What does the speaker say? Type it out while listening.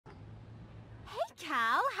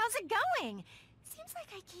Cal. How's it going? Seems like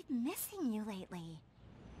I keep missing you lately.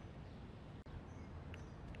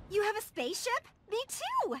 You have a spaceship? Me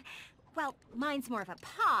too! Well, mine's more of a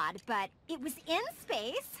pod, but it was in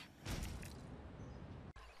space.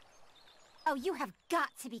 Oh, you have got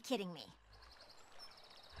to be kidding me.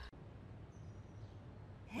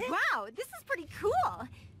 Wow, this is pretty cool.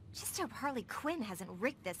 Just hope Harley Quinn hasn't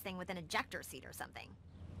rigged this thing with an ejector seat or something.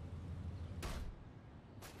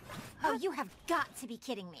 Oh, you have got to be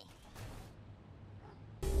kidding me.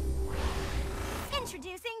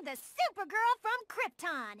 Introducing the Supergirl from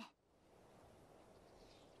Krypton.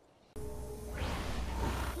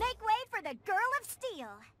 Make way for the Girl of Steel.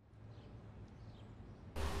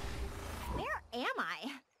 Where am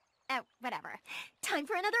I? Oh, whatever. Time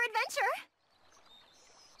for another adventure.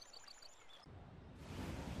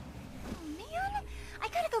 Oh, man. I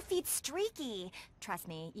gotta go feed Streaky. Trust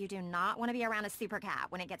me, you do not want to be around a super cat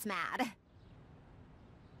when it gets mad.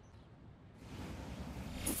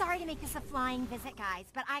 Sorry to make this a flying visit, guys,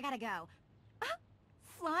 but I gotta go.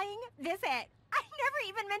 Flying visit? I never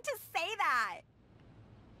even meant to say that.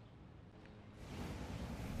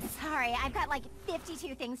 Sorry, I've got like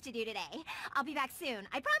 52 things to do today. I'll be back soon,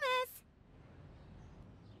 I promise.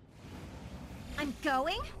 I'm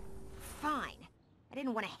going? Fine. I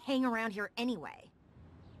didn't want to hang around here anyway.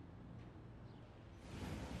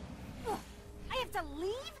 Ugh, I have to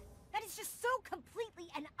leave? That is just so completely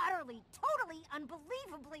and utterly, totally,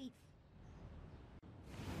 unbelievably...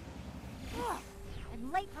 Ugh,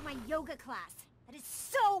 I'm late for my yoga class. That is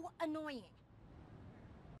so annoying.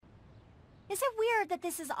 Is it weird that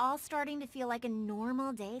this is all starting to feel like a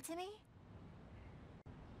normal day to me?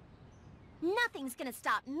 Nothing's gonna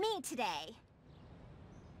stop me today.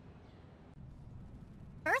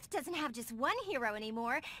 Earth doesn't have just one hero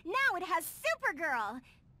anymore. Now it has Supergirl!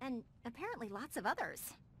 And apparently lots of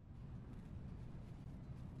others.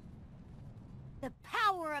 The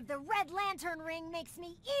power of the Red Lantern Ring makes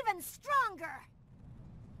me even stronger!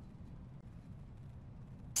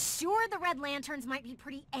 Sure, the Red Lanterns might be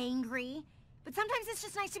pretty angry, but sometimes it's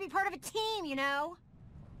just nice to be part of a team, you know?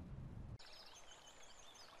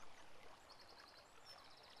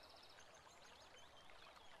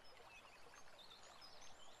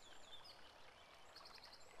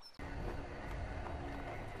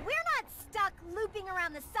 We're not stuck looping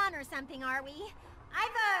around the sun or something, are we?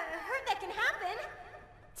 I've, heard that can happen.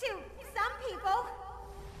 To some people.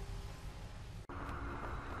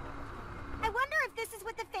 I wonder if this is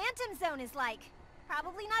what the Phantom Zone is like.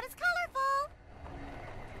 Probably not as colorful.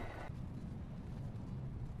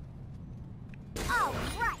 All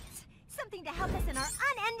right. Something to help us in our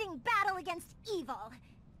unending battle against evil.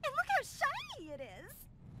 And look how shiny it is.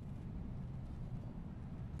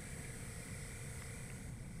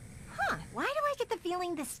 Huh, why do I get the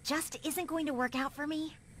feeling this just isn't going to work out for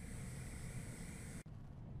me?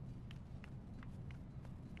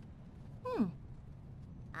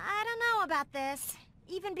 I don't know about this.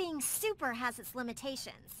 Even being super has its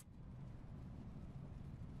limitations.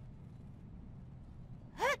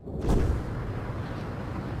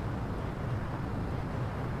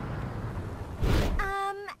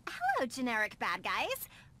 Hello, generic bad guys.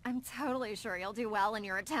 I'm totally sure you'll do well in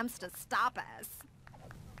your attempts to stop us.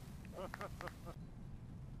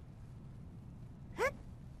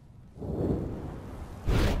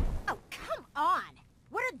 Oh, come on!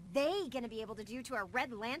 What are they gonna be able to do to a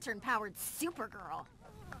Red Lantern-powered Supergirl?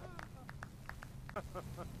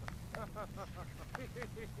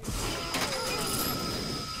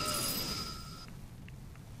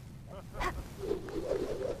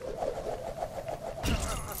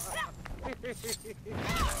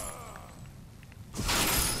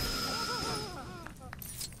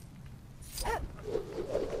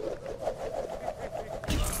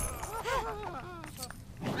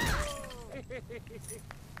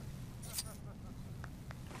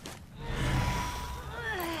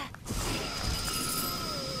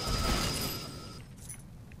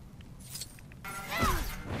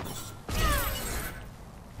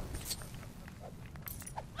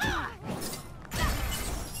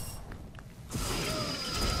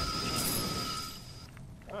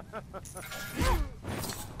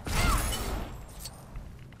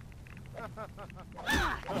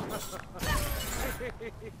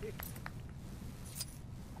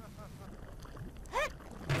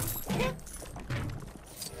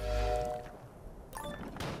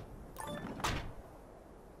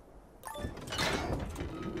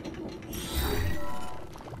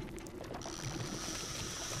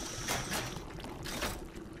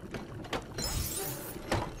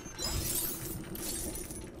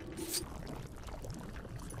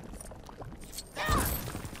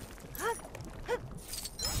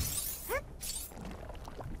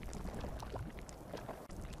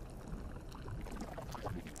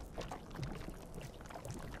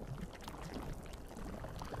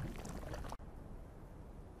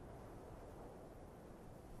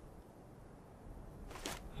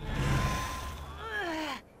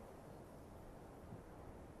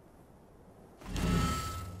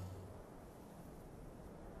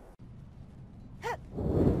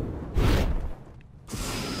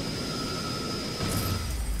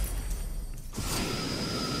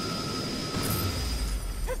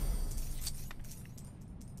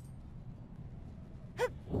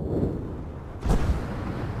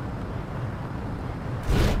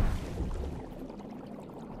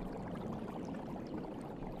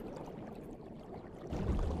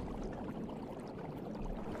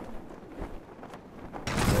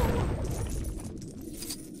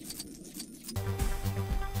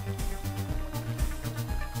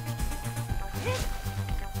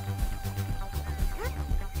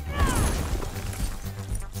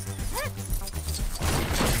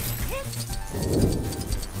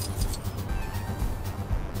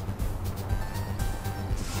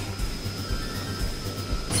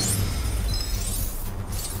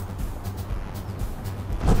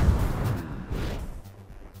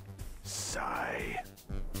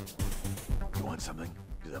 You want something?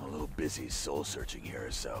 Because I'm a little busy soul-searching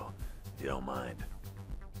here, so if you don't mind.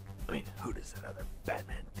 I mean, who does that other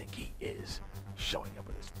Batman think he is? Showing up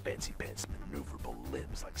with his fancy-pants maneuverable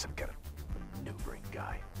limbs like some kind of maneuvering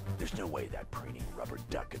guy. There's no way that preening rubber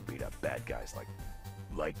duck can beat up bad guys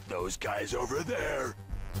like those guys over there!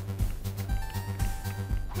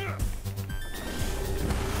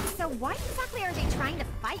 So why exactly are they trying to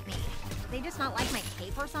fight me? They just not like my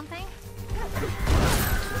cape or something?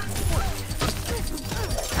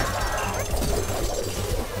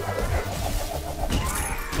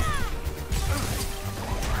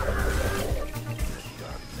 The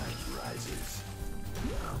dark night rises.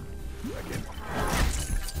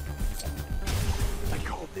 I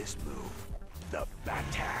call this move the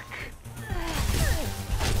Bat-tack.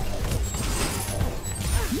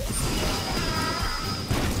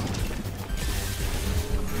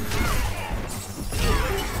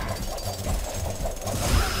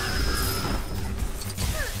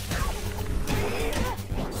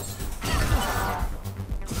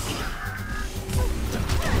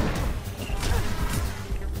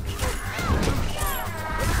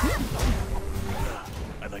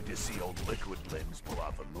 I'd like to see old Liquid Limbs pull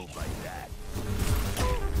off a move like that.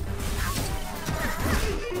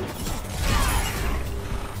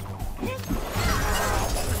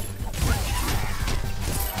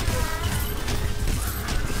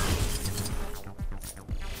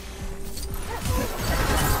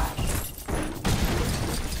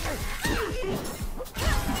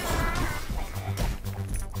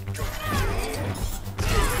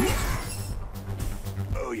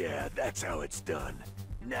 Oh yeah, that's how it's done.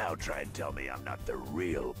 Now try and tell me I'm not the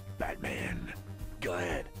real Batman. Go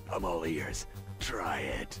ahead, I'm all ears. Try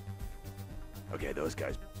it. Okay, those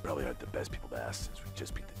guys probably aren't the best people to ask since we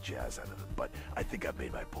just beat the jazz out of them, but I think I've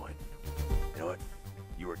made my point. You know what?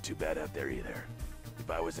 You weren't too bad out there either. If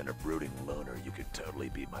I wasn't a brooding loner, you could totally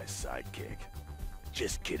be my sidekick.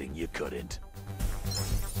 Just kidding, you couldn't.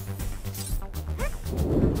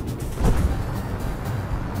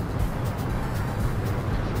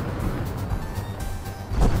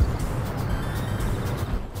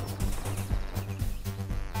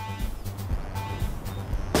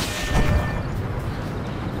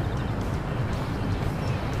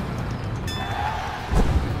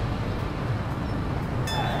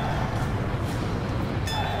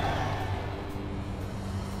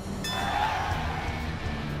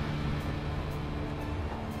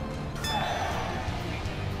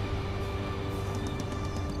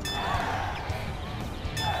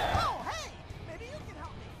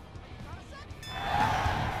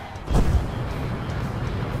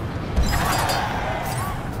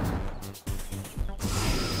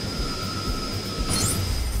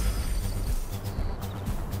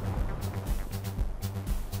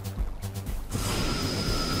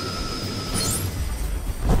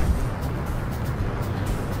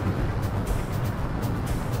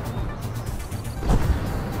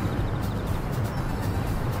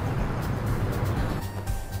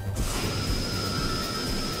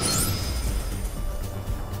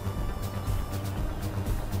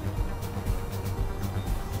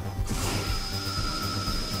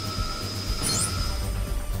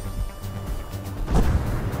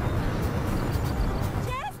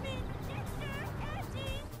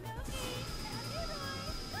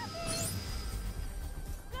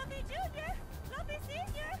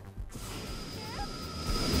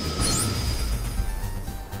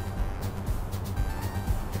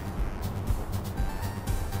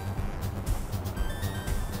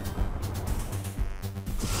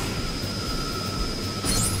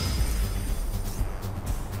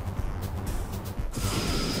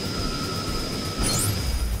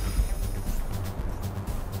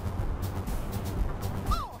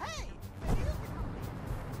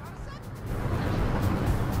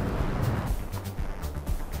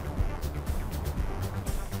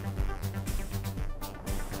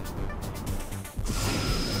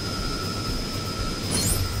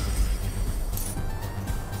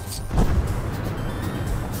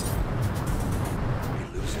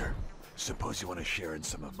 Suppose you want to share in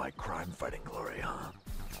some of my crime-fighting glory, huh?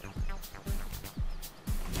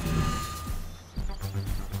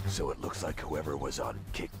 So it looks like whoever was on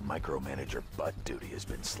kick micromanager butt duty has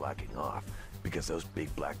been slacking off. Because those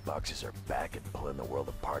big black boxes are back and pulling the world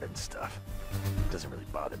apart and stuff. Doesn't really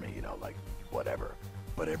bother me, you know, like, whatever.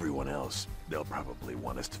 But everyone else, they'll probably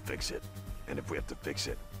want us to fix it. And if we have to fix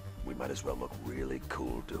it, we might as well look really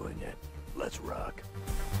cool doing it. Let's rock.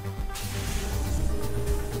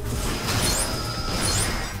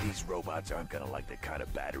 These robots aren't gonna like the kind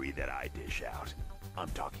of battery that I dish out. I'm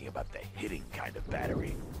talking about the hitting kind of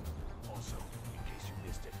battery. Also, in case you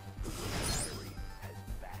missed it, the battery has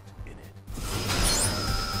fat in it.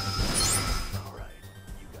 Alright,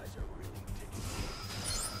 you guys are really taking it.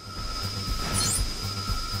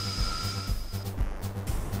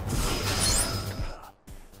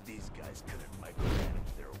 These guys couldn't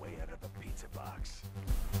micromanage their way out of the pizza box.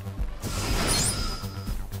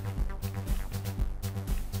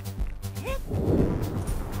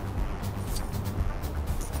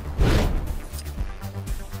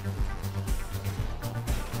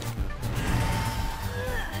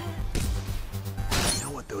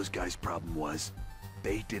 Those guys' problem was,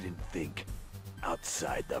 they didn't think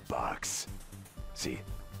outside the box. See,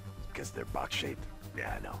 because they're box-shaped?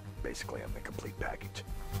 Yeah, I know. Basically, I'm the complete package.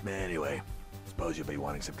 Anyway, suppose you'll be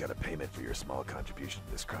wanting some kind of payment for your small contribution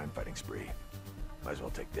to this crime-fighting spree. Might as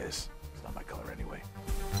well take this. It's not my collection.